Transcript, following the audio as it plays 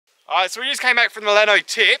Alright, so we just came back from the Leno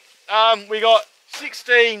tip. We got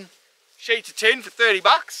 16 sheets of tin for 30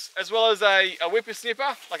 bucks, as well as a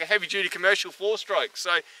whippersnipper, like a heavy duty commercial 4-stroke.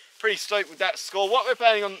 So pretty stoked with that score. What we're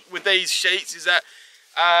planning on with these sheets is that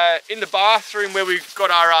in the bathroom where we've got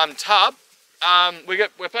our tub,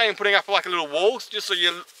 we're planning on putting up like a little wall, just so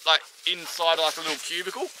you're like inside like a little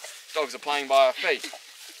cubicle. Dogs are playing by our feet.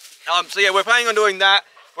 So yeah, we're planning on doing that.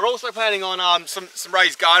 We're also planning on some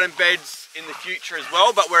raised garden beds in the future as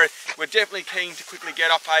well, but we're definitely keen to quickly get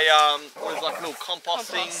up a like a little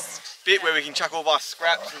composting bit where we can chuck all of our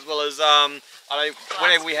scraps, as well as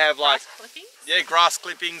whenever we have like grass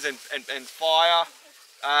clippings and fire,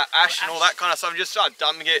 ash and all that kind of stuff, and just start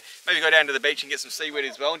dumping it. Maybe go down to the beach and get some seaweed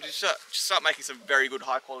as well, and just start making some very good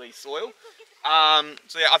high quality soil.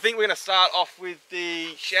 So yeah, I think we're going to start off with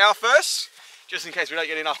the shower first, just in case we don't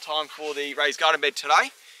get enough time for the raised garden bed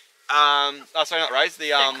today. Sorry, not raised,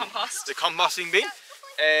 the composting bin.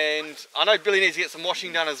 And I know Billy needs to get some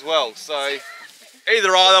washing done as well, so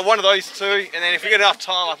either one of those two, and then if we get enough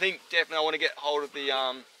time, I think definitely I want to get hold of the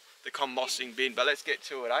composting bin. But let's get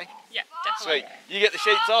to it, eh? Yeah, definitely. Sweet. You get the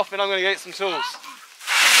sheets off and I'm going to get some tools.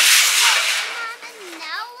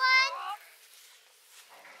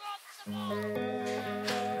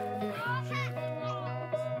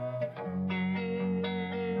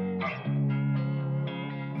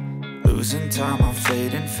 Losing time, I'm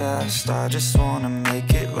fading fast. I just wanna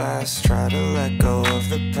make it last. Try to let go of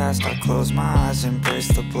the past. I close my eyes, embrace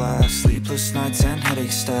the blast. Sleepless nights and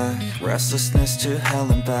headaches stack. Restlessness to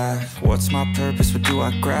hell and back. What's my purpose? What do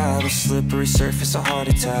I grab? A slippery surface, a heart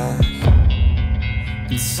attack.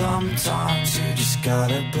 And sometimes you just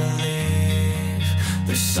gotta believe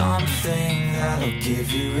there's something that'll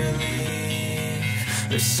give you relief.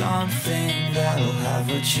 There's something that'll have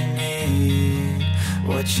what you need.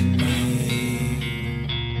 What you need.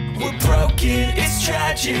 We're broken, it's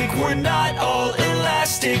tragic. We're not all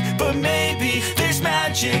elastic, but maybe there's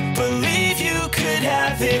magic. Believe you could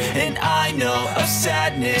have it. And I know of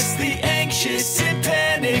sadness, the anxious and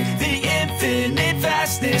panic, the infinite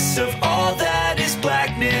vastness of all that is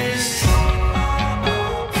blackness.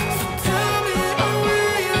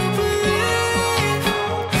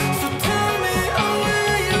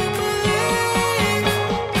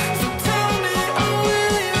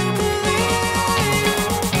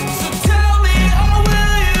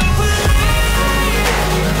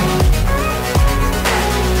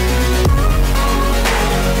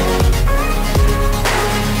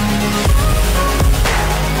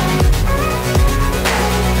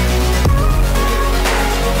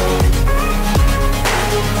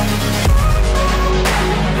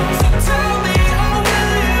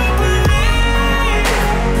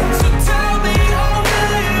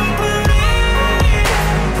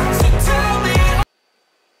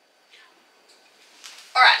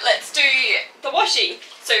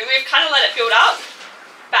 So we've kind of let it build up,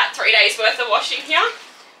 about 3 days worth of washing here.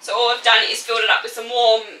 So all we've done is filled it up with some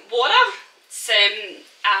warm water, some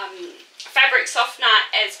fabric softener,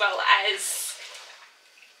 as well as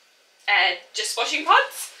just washing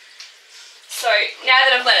pods. So now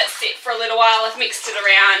that I've let it sit for a little while, I've mixed it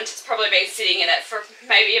around. It's probably been sitting in it for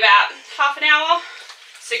maybe about half an hour.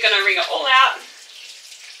 So you're going to wring it all out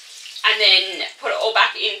and then put it all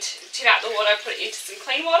back into, tip out the water, put it into some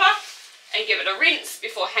clean water, and give it a rinse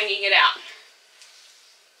before hanging it out.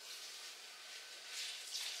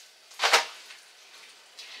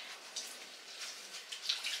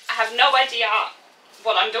 I have no idea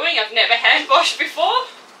what I'm doing. I've never hand washed before.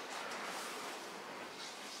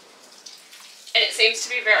 And it seems to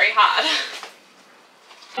be very hard.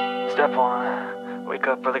 Step 1, wake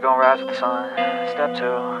up early, gonna rise with the sun. Step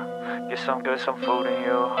 2, get some good, some food in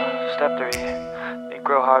you. Step 3, think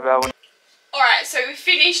real hard about what. Alright, so we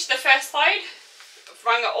finished the first load, we've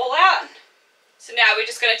wrung it all out. So now we're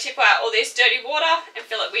just going to tip out all this dirty water and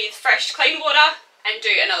fill it with fresh, clean water and do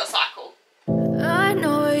another cycle. I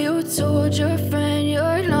know you told your friend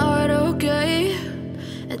you're not okay,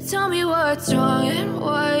 and tell me what's wrong and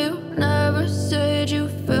why you never said you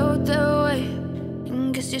felt that way.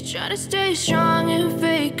 And guess you're trying to stay strong and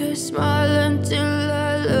fake a smile until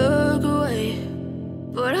I look away.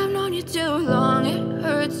 But I've known you too long, it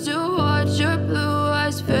hurts to watch your blue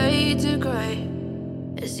eyes fade to grey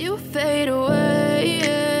as you fade away,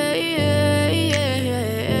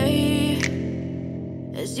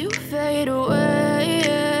 as you fade away.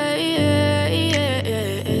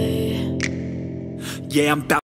 Yeah, I'm